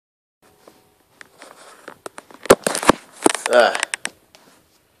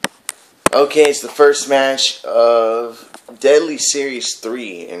Okay, it's the first match of Deadly Series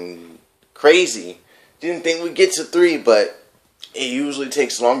 3, and crazy. Didn't think we'd get to 3, but it usually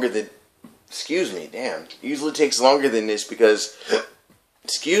takes longer than... Excuse me, damn. It usually takes longer than this because...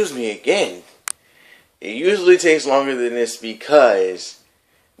 Excuse me again. It usually takes longer than this because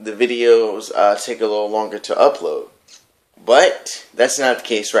the videos take a little longer to upload. But that's not the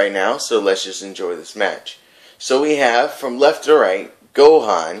case right now, so let's just enjoy this match. So we have, from left to right,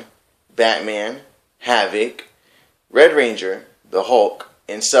 Gohan, Batman, Havok, Red Ranger, the Hulk,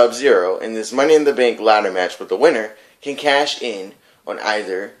 and Sub-Zero in this Money in the Bank ladder match, but the winner can cash in on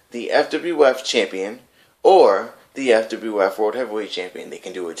either the FWF Champion or the FWF World Heavyweight Champion. They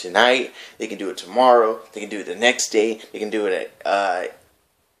can do it tonight, they can do it tomorrow, they can do it the next day, they can do it at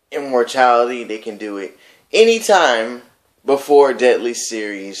Immortality, they can do it anytime before Deadly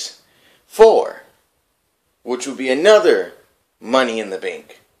Series 4, which will be another Money in the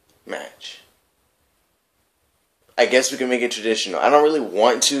Bank match. I guess we can make it traditional. I don't really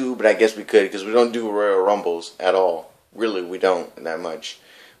want to, but I guess we could because we don't do Royal Rumbles at all. Really, we don't that much.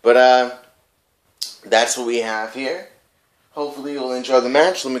 But that's what we have here. Hopefully you'll enjoy the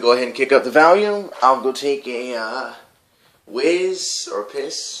match. Let me go ahead and kick up the volume. I'll go take a whiz or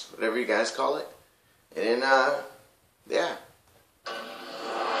piss, whatever you guys call it. And then, yeah.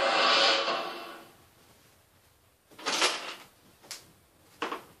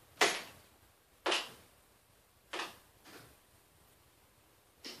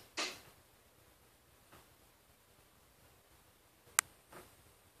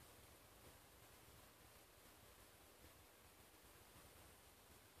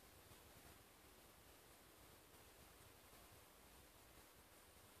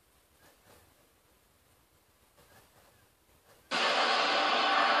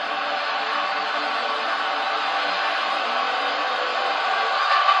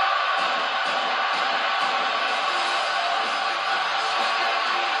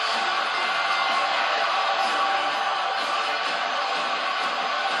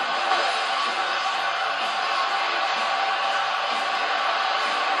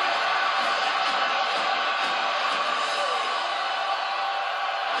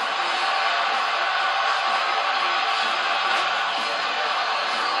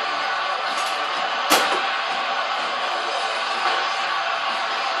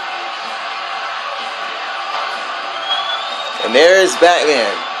 And there is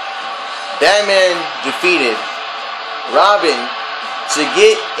Batman. Batman defeated Robin to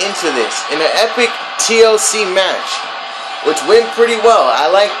get into this in an epic TLC match, which went pretty well. I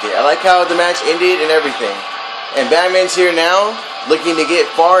liked it. I like how the match ended and everything. And Batman's here now, looking to get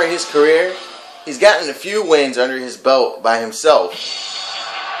far in his career. He's gotten a few wins under his belt by himself.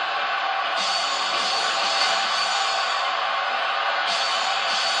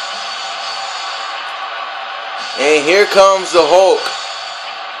 And here comes the Hulk,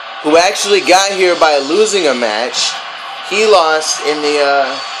 who actually got here by losing a match. He lost in the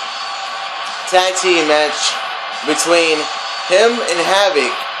tag team match between him and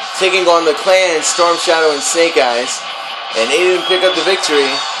Havok, taking on the Clan, Storm Shadow and Snake Eyes. And they didn't pick up the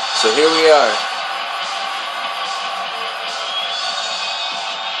victory, so here we are.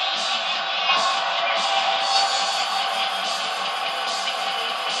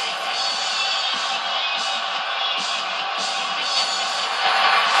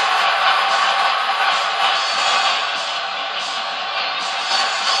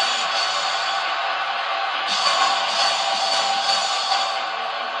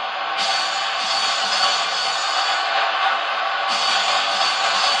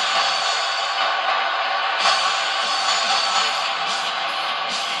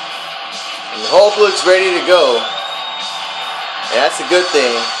 Hulk looks ready to go. And that's a good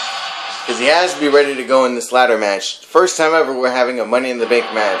thing, because he has to be ready to go in this ladder match. First time ever we're having a Money in the Bank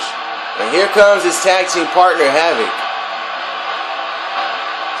match. And here comes his tag team partner, Havok.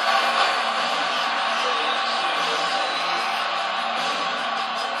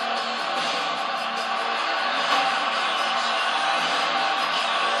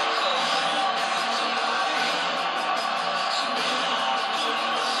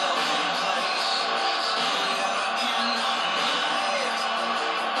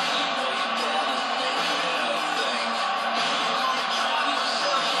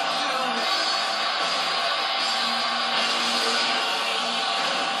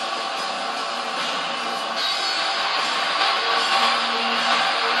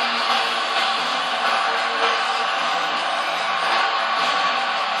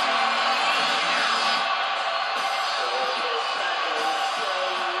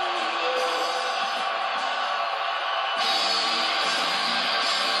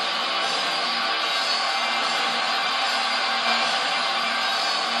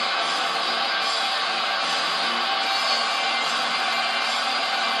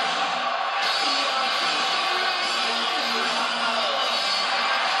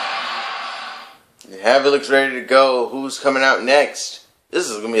 Havok looks ready to go. Who's coming out next? This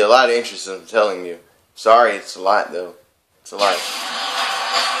is going to be a lot of interest, I'm telling you. Sorry, it's a lot, though. It's a lot.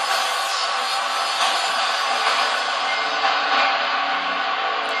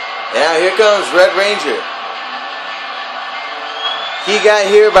 Now here comes Red Ranger. He got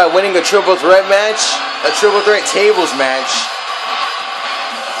here by winning a triple threat match, a triple threat tables match,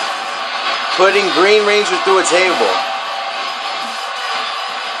 putting Green Ranger through a table.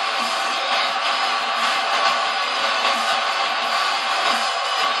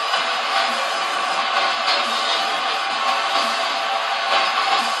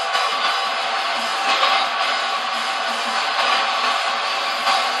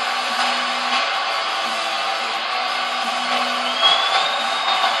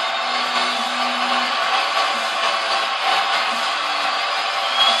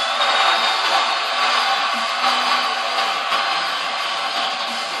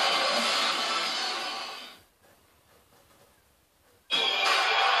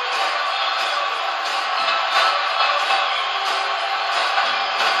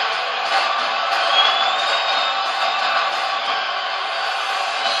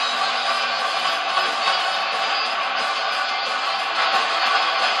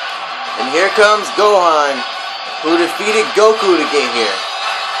 And here comes Gohan, who defeated Goku to get here.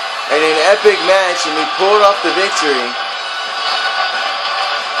 In an epic match, and he pulled off the victory.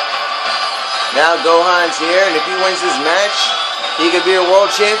 Now Gohan's here, and if he wins this match, he could be a world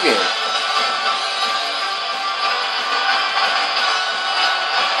champion.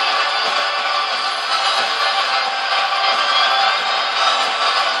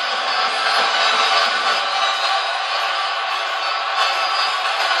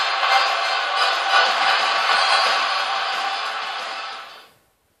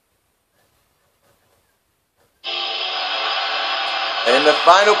 And the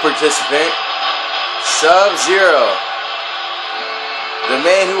final participant, Sub-Zero, the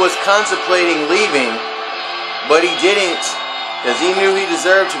man who was contemplating leaving, but he didn't, because he knew he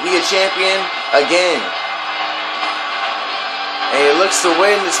deserved to be a champion again. And he looks to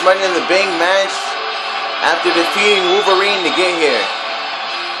win this Money in the Bank match after defeating Wolverine to get here.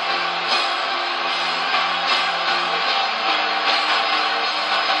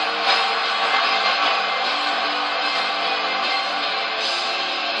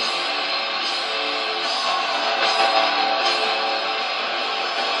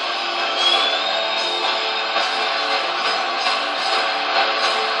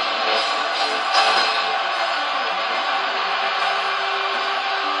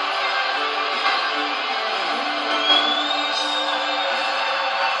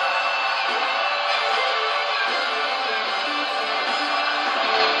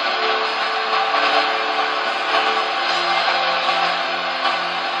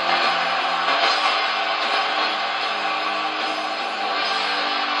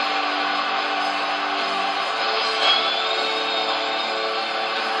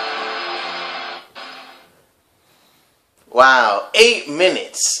 Wow, 8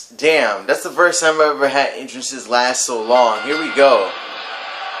 minutes. Damn, that's the first time I've ever had entrances last so long. Here we go.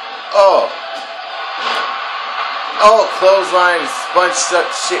 Oh, clothesline, bunch of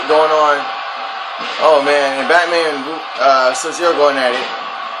shit going on. Oh man, and Batman, Sub-Zero going at it.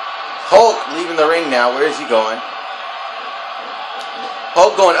 Hulk leaving the ring now. Where is he going?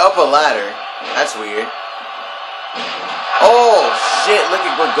 Hulk going up a ladder. That's weird. Oh shit, look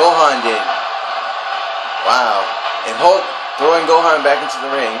at what Gohan did. Wow. And Hulk throwing Gohan back into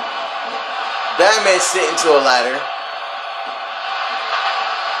the ring. Batman sitting to a ladder.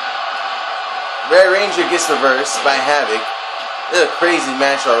 Red Ranger gets reversed by Havok. This is a crazy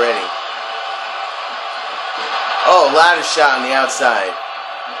match already. Oh, ladder shot on the outside.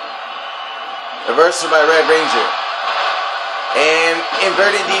 Reversal by Red Ranger. And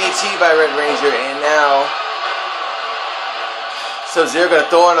inverted DDT by Red Ranger. And now Sub-Zero going to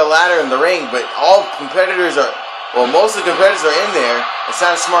throw on a ladder in the ring. But all competitors are... Well, most of the competitors are in there. It's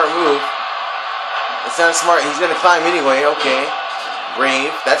not a smart move. It's not smart. He's going to climb anyway. Okay.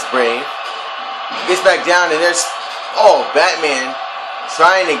 Brave. That's brave. Gets back down and there's... Oh, Batman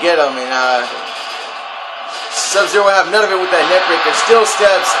trying to get him. And Sub-Zero will have none of it with that neck breaker. Still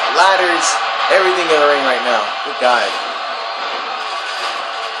steps, ladders, everything in the ring right now. Good God.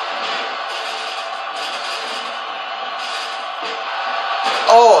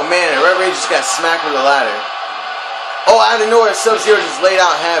 Oh, man. Red Ranger just got smacked with a ladder. Oh, out of nowhere, Sub-Zero just laid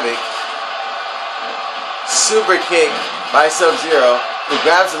out Havok. Super kick by Sub-Zero, who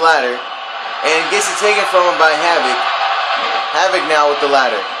grabs the ladder and gets it taken from him by Havok. Havok now with the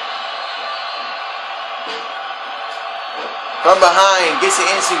ladder. From behind, gets an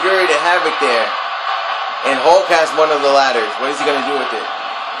instant guri to Havok there. And Hulk has one of the ladders. What is he going to do with it?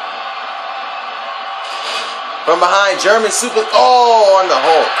 From behind, German suplex. Oh, on the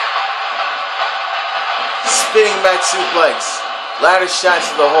Hulk. Spinning back suplex. Ladder shot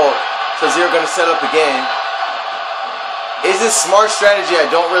to the Hulk. Sub-Zero going to set up again. Is this smart strategy? I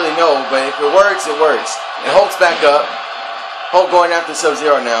don't really know. But if it works, it works. And Hulk's back up. Hulk going after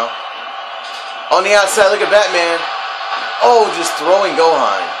Sub-Zero now. On the outside, look at Batman. Oh, just throwing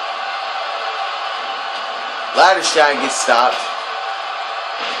Gohan. Ladder shot gets stopped.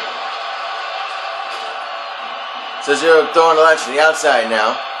 Sub-Zero throwing the ladder to the outside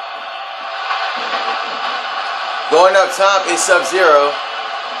now. Going up top is Sub-Zero.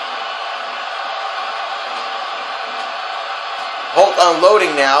 Hulk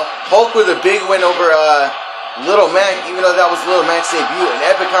unloading now. Hulk with a big win over Little Mac, even though that was Little Mac's debut. An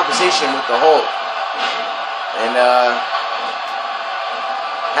epic conversation with the Hulk. And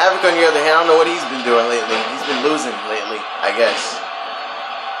Havok, on the other hand, I don't know what he's been doing lately. He's been losing lately, I guess.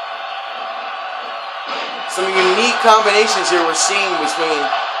 Some unique combinations here we're seeing between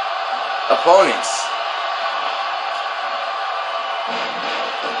opponents.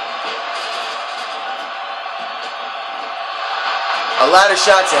 A ladder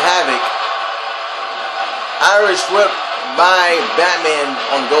shot to Havok. Irish whip by Batman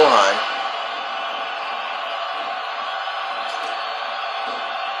on Gohan.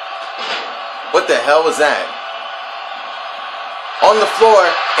 What the hell was that? On the floor,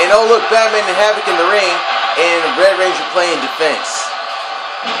 and oh look, Batman and Havok in the ring, and Red Ranger playing defense.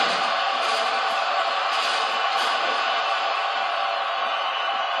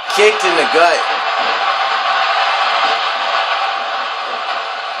 Kicked in the gut.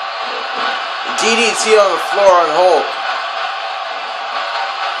 DDT on the floor on Hulk.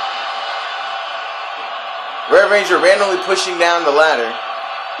 Red Ranger randomly pushing down the ladder.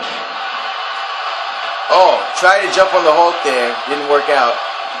 Oh, tried to jump on the Hulk there. Didn't work out.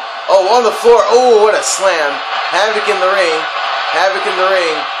 Oh, on the floor. Oh, what a slam. Havok in the ring. Havok in the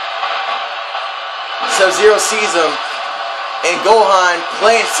ring. Sub-Zero sees him. And Gohan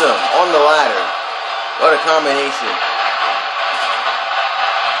plants him on the ladder. What a combination.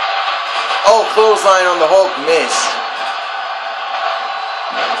 Oh, clothesline on the Hulk. Missed.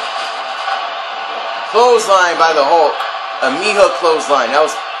 Clothesline by the Hulk. A knee-hook clothesline. That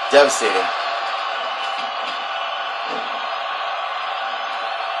was devastating.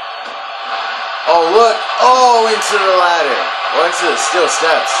 Oh, look. Oh, into the ladder. Or into the steel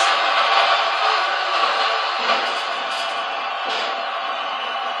steps.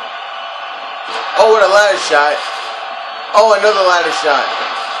 Oh, what a ladder shot. Oh, another ladder shot.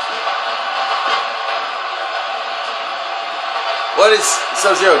 What is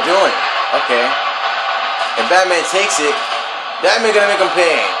Sub-Zero doing? Okay. And Batman takes it. Batman gonna make him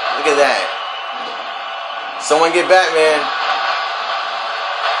pay. Look at that. Someone get Batman.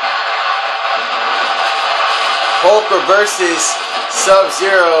 Hulk reverses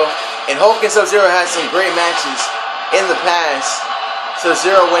Sub-Zero, and Hulk and Sub-Zero had some great matches in the past.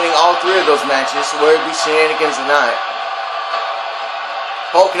 Sub-Zero winning all three of those matches, whether it be shenanigans or not.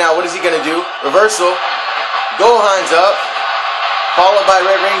 Hulk now, what is he gonna do? Reversal. Gohan's up, followed by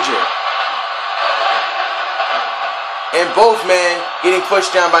Red Ranger. And both men getting pushed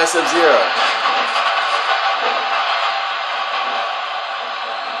down by Sub-Zero.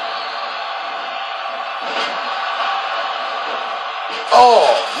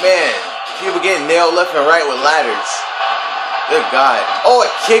 Oh, man. People getting nailed left and right with ladders. Good God. Oh, a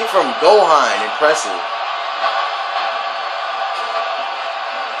kick from Gohan. Impressive.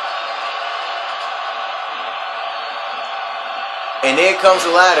 And then comes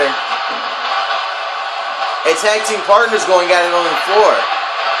the ladder. A tag team partner's going at it on the floor.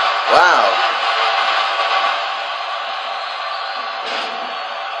 Wow.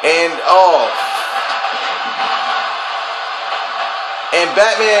 And, oh. And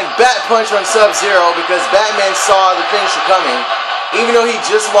Batman bat punch on Sub-Zero because Batman saw the finisher coming. Even though he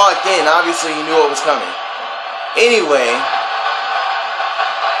just walked in, obviously he knew what was coming. Anyway.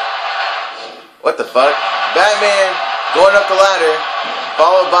 What the fuck? Batman going up the ladder,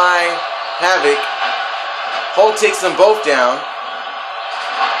 followed by Havok. Hulk takes them both down.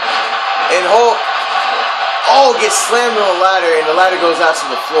 And Hulk, oh, gets slammed on the ladder, and the ladder goes out to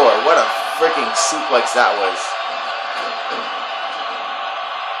the floor. What a freaking suplex that was.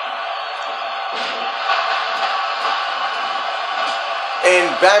 And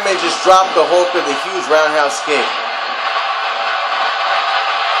Batman just dropped the Hulk with a huge roundhouse kick.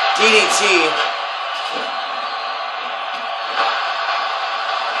 DDT.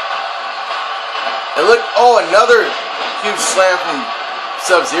 And look, oh, another huge slam from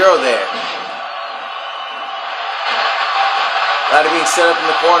Sub-Zero there. Ladder being set up in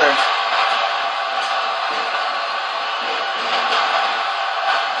the corner.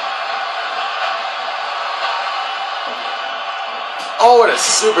 Oh, what a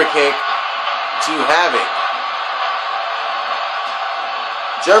super kick to Havok.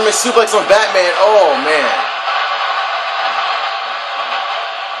 German suplex on Batman. Oh, man.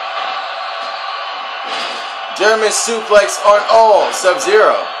 German suplex on,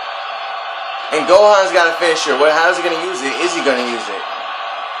 Sub-Zero. And Gohan's got a finisher. How is he going to use it? Is he going to use it?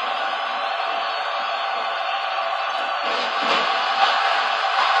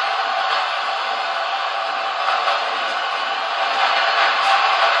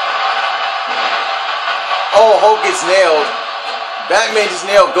 Oh, Hulk gets nailed. Batman just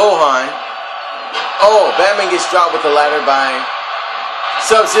nailed Gohan. Oh, Batman gets dropped with the ladder by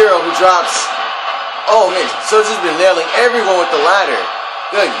Sub-Zero, who drops. Oh, man. So he's been nailing everyone with the ladder.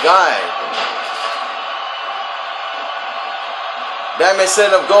 Good God. Batman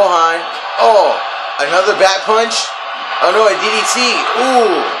setting up Gohan. Oh, another bat punch. Oh, no, a DDT.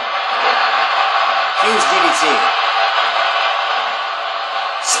 Ooh. Huge DDT.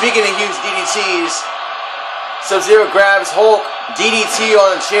 Speaking of huge DDTs, Sub-Zero grabs Hulk, DDT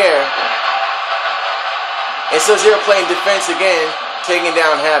on the chair, and Sub-Zero playing defense again, taking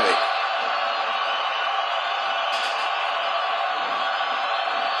down Havok.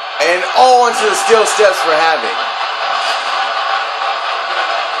 And onto the steel steps for Havok.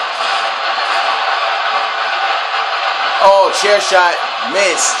 Oh, chair shot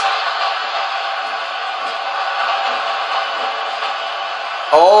missed.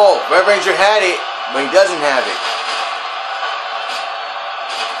 Oh, Red Ranger had it, but he doesn't have it.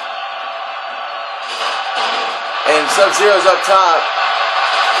 And Sub-Zero's up top,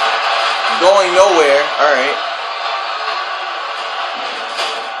 going nowhere. Alright.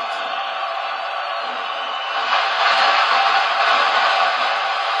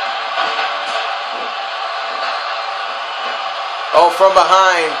 Oh, from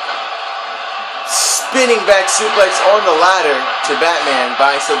behind, spinning back suplex on the ladder to Batman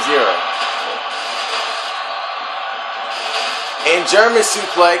by Sub-Zero. And German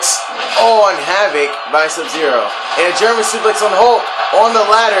suplex on Havok by Sub-Zero. And a German suplex on Hulk on the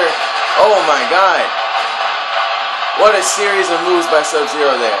ladder. Oh my God. What a series of moves by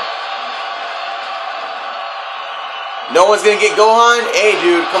Sub-Zero there. No one's going to get Gohan? Hey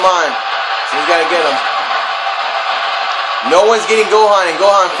dude, come on. Someone's got to get him. No one's getting Gohan, and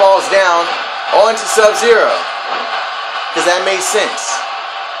Gohan falls down onto Sub-Zero. Because that makes sense.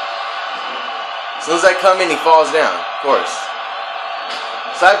 As soon as I come in, he falls down. Of course.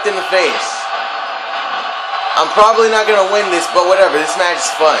 Slapped in the face. I'm probably not going to win this, but whatever. This match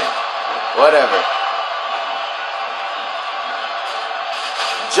is fun. Whatever.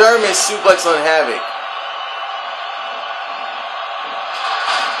 German suplex on Havok.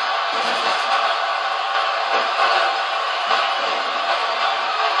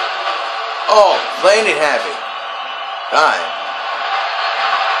 Oh, landed Havok. God.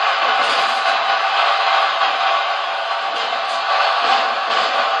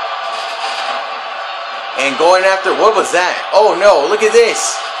 And going after, what was that? Oh no, look at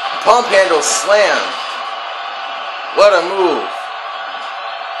this. Pump handle slam. What a move.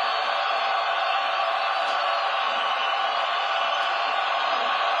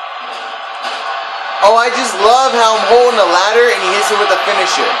 Oh, I just love how I'm holding the ladder and he hits it with a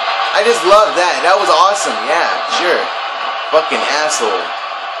finisher. I just love that. That was awesome. Yeah, sure. Fucking asshole.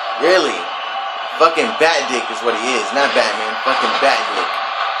 Really. Fucking Bat Dick is what he is. Not Batman. Fucking Bat Dick.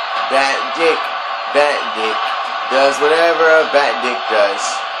 Bat Dick. Bat Dick. Does whatever a Bat Dick does.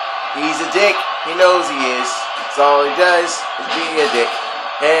 He's a dick. He knows he is. That's all he does is be a dick.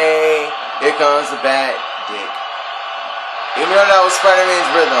 Hey, here comes the Bat Dick. Even though that was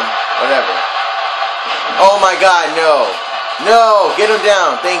Spider-Man's rhythm. Whatever. Oh my God, no. No, get him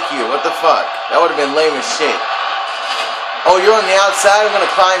down. Thank you. What the fuck? That would have been lame as shit. Oh, you're on the outside? I'm going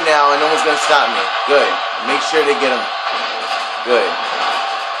to climb now and no one's going to stop me. Good. Make sure they get him. Good.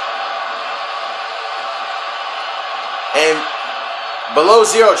 And below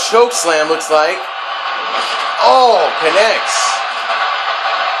zero choke slam looks like. Oh, connects.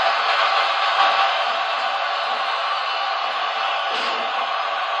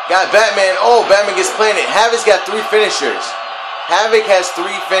 Got Batman. Oh, Batman gets planted. Havok's got 3 finishers. Havok has 3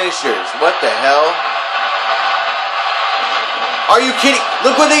 finishers. What the hell? Are you kidding?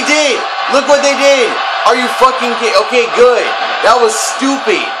 Look what they did. Look what they did. Are you fucking kidding? Okay, good. That was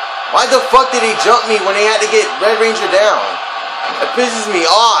stupid. Why the fuck did they jump me when they had to get Red Ranger down? It pisses me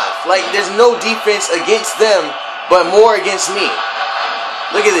off. Like, there's no defense against them, but more against me.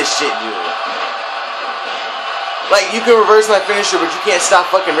 Look at this shit, dude. Like, you can reverse my finisher, but you can't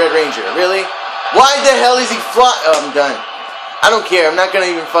stop fucking Red Ranger. Really? Why the hell is he fly? Oh, I'm done. I don't care. I'm not gonna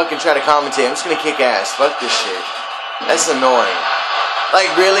even fucking try to commentate. I'm just gonna kick ass. Fuck this shit. That's annoying.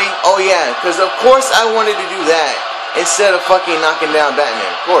 Like, really? Oh, yeah. Because, of course, I wanted to do that instead of fucking knocking down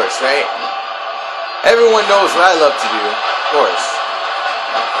Batman. Of course, right? Everyone knows what I love to do. Of course.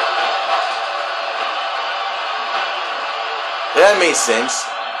 That made sense.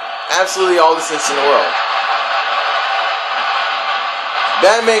 Absolutely all the sense in the world.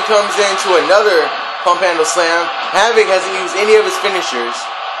 Batman comes into another pump handle slam. Havok hasn't used any of his finishers.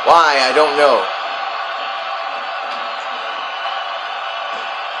 Why? I don't know.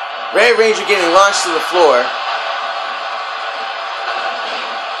 Red Ranger getting launched to the floor.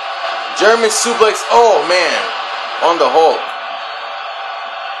 German suplex. Oh man. On the Hulk.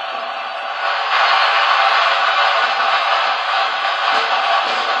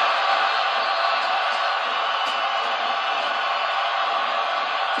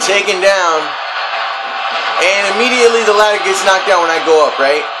 Taken down, and immediately the ladder gets knocked down when I go up,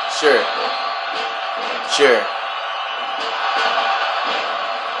 right? Sure. Sure.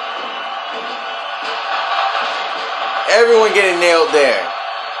 Everyone getting nailed there.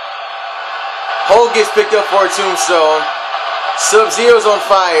 Hulk gets picked up for a tombstone. Sub-Zero's on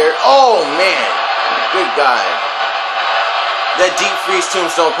fire. Oh man. Good God. That deep freeze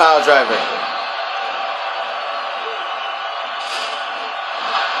tombstone pile driver.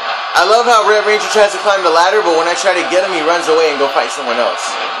 I love how Red Ranger tries to climb the ladder, but when I try to get him, he runs away and go fight someone else.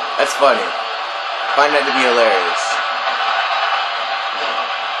 That's funny. Find that to be hilarious.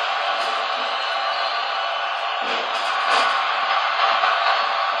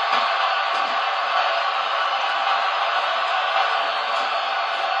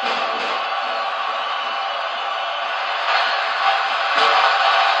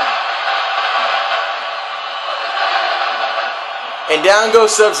 And down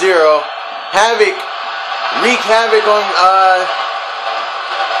goes Sub-Zero. Havok. Wreak havoc on,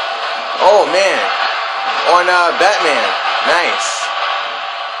 oh man. On, Batman. Nice.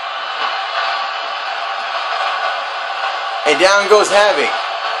 And down goes Havok.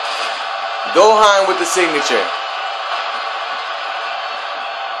 Gohan with the signature.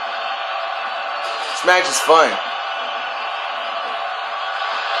 This match is fun.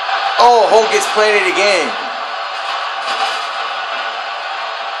 Oh, Hulk gets planted again.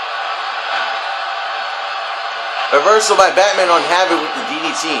 Reversal by Batman on Havok with the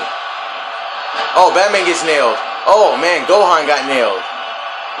DDT. Oh, Batman gets nailed. Oh, man, Gohan got nailed.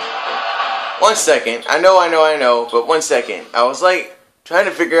 1 second. I know, but 1 second. I was, like, trying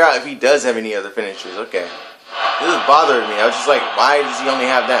to figure out if he does have any other finishers. Okay. This is bothering me. I was just like, why does he only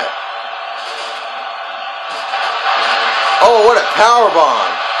have that? Oh, what a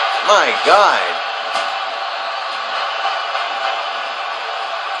powerbomb. My God.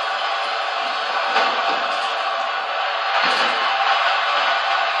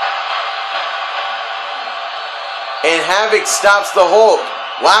 And Havok stops the Hulk.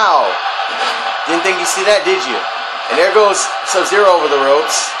 Wow. Didn't think you see that, did you? And there goes Sub-Zero over the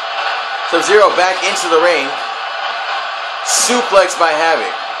ropes. Sub-Zero back into the ring. Suplex by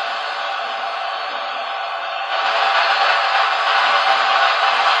Havok.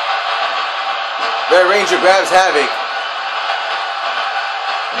 Red Ranger grabs Havok.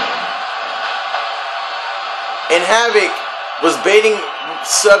 And Havok was baiting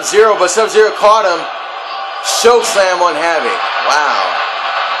Sub-Zero, but Sub-Zero caught him. Choke slam on Havok. Wow.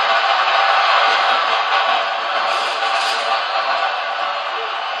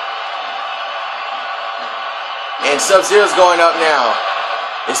 And Sub-Zero's going up now.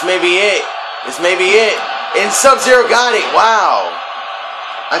 This may be it. This may be it. And Sub-Zero got it. Wow.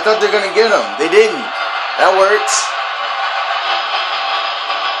 I thought they were going to get him. They didn't. That works.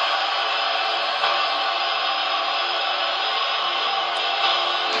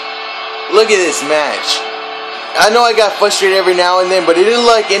 Look at this match. I know I got frustrated every now and then, but it didn't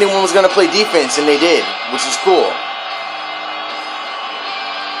look like anyone was going to play defense, and they did, which is cool.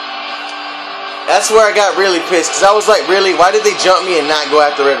 That's where I got really pissed, because I was like, really, why did they jump me and not go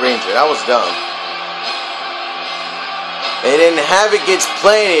after Red Ranger? That was dumb. And then Havok gets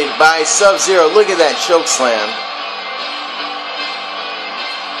planted by Sub-Zero. Look at that choke slam.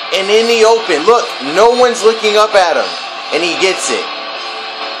 And in the open, look, no one's looking up at him, and he gets it.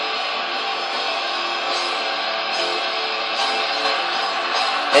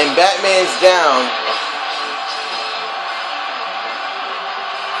 And Batman's down.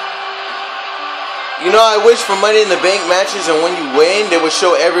 You know, I wish for Money in the Bank matches, and when you win, they would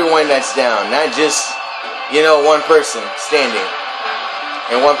show everyone that's down. Not just, you know, one person standing.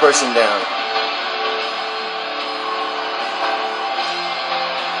 And one person down.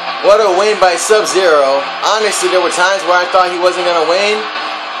 What a win by Sub-Zero. Honestly, there were times where I thought he wasn't going to win,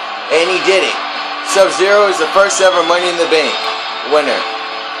 and he did it. Sub-Zero is the first ever Money in the Bank winner.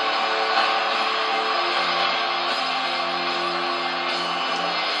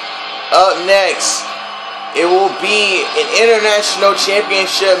 Up next, it will be an international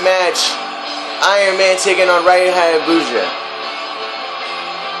championship match. Iron Man taking on Ryu Hayabusa.